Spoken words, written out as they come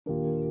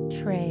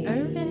Trey.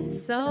 Urban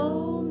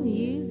Soul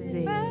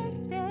Music.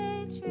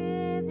 Birthday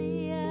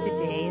trivia.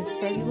 Today is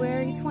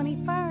February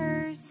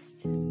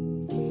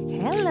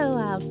 21st. Hello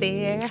out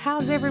there.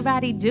 How's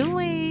everybody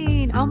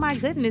doing? Oh my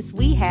goodness,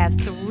 we have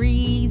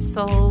 3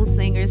 soul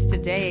singers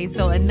today.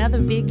 So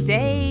another big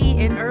day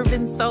in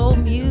urban soul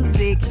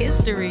music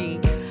history.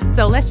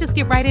 So let's just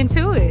get right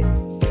into it.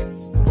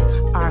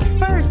 Our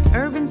first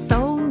urban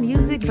soul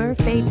music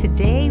birthday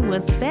today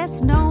was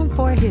best known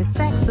for his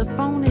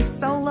saxophonist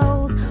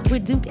solos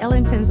with Duke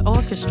Ellington's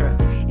orchestra.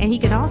 And he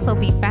can also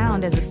be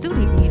found as a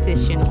studio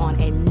musician on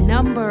a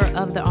number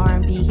of the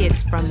R&B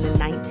hits from the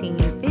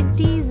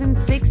 1950s and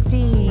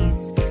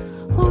 60s.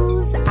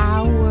 Who's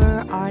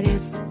our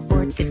artist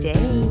for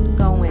today?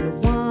 Going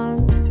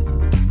once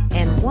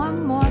and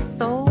one more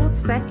soul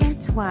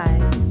second twice.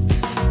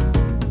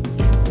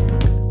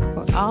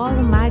 All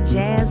of my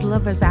jazz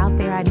lovers out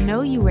there, I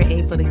know you were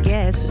able to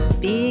guess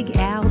Big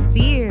Al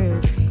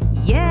Sears.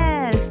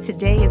 Yes,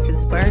 today is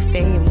his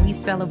birthday and we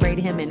celebrate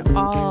him in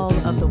all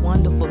of the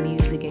wonderful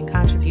music and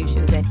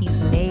contributions that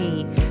he's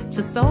made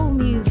to soul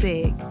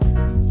music.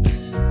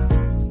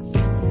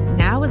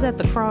 Now I was at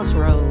the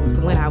crossroads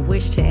when I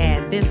wished to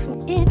add this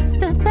one. It's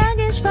the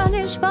thuggish,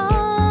 fuggish bones.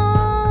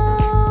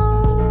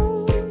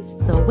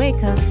 So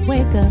wake up,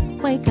 wake up,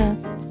 wake up.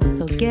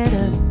 So get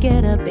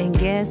up, and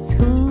guess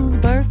whose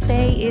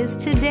birthday is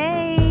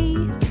today?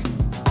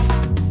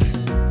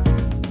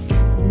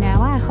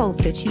 Now, I hope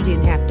that you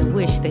didn't have to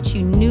wish that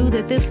you knew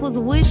that this was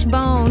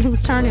Wishbone,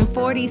 who's turning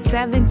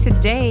 47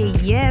 today.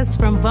 Yes,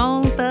 from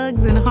Bone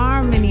Thugs and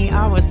Harmony,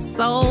 our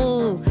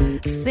soul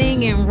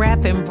singing,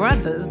 rapping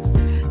brothers.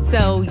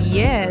 So,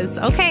 yes,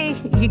 okay,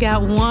 you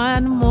got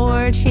one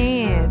more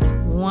chance.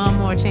 One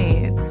more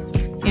chance,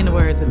 in the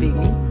words of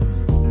Biggie.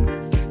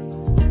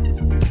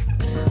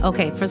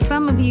 Okay, for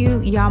some of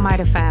you, y'all might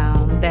have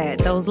found that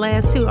those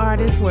last 2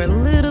 artists were a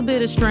little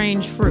bit of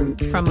strange fruit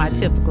from my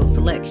typical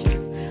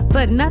selections.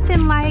 But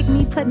nothing like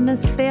me putting a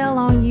spell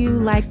on you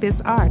like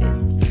this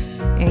artist.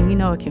 And you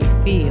know, it can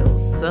feel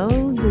so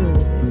good.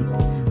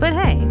 But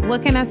hey,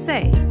 what can I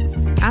say?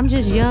 I'm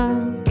just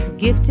young,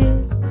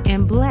 gifted,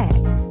 and black.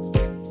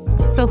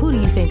 So who do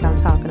you think I'm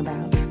talking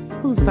about?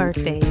 Whose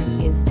birthday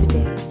is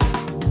today?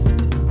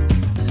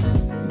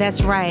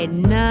 That's right,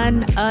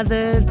 none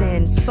other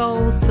than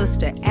soul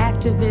sister,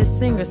 activist,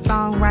 singer,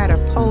 songwriter,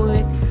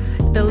 poet.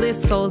 The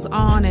list goes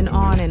on and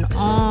on and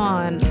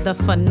on. The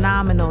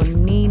phenomenal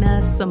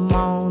Nina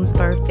Simone's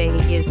birthday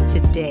is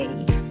today.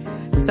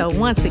 So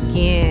once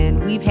again,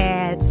 we've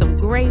had some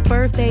great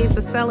birthdays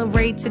to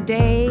celebrate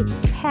today.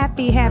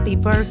 Happy, happy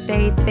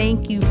birthday.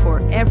 Thank you for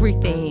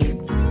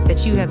everything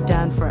that you have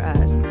done for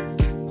us.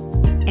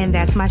 And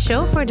that's my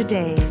show for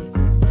today.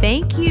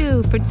 Thank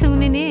you for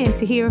tuning in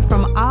to hear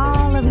from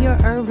all of your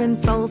urban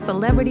soul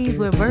celebrities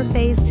with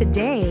birthdays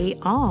today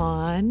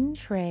on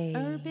Trey.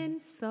 Urban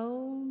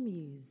Soul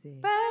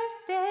Music.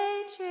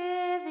 Birthday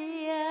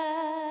trivia.